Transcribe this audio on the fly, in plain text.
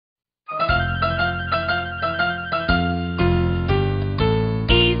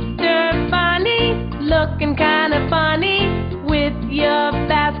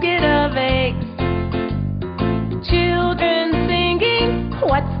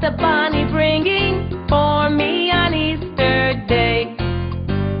What's the bunny bringing for me on Easter Day?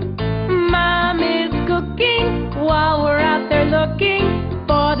 Mom is cooking while we're out there looking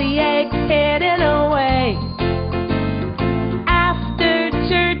for the eggs hidden away. After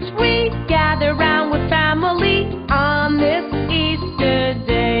church we gather round with family on this Easter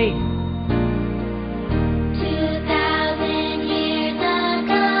Day. 2,000 years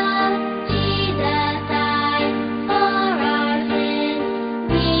ago, Jesus died for our sins.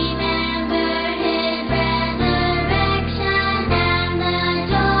 Remember His resurrection and the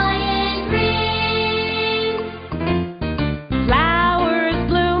joy it brings. Flowers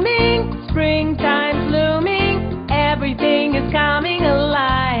blooming, springtime's looming, everything is coming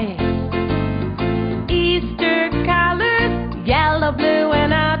alive. Easter colors, yellow, blue,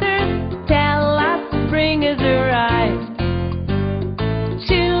 and others tell us spring has arrived.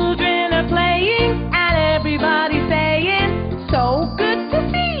 Children are playing and everybody's saying, so good to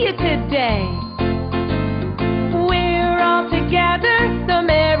see you today. We're all together, the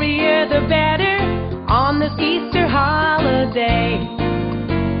merrier the better, on this Easter holiday.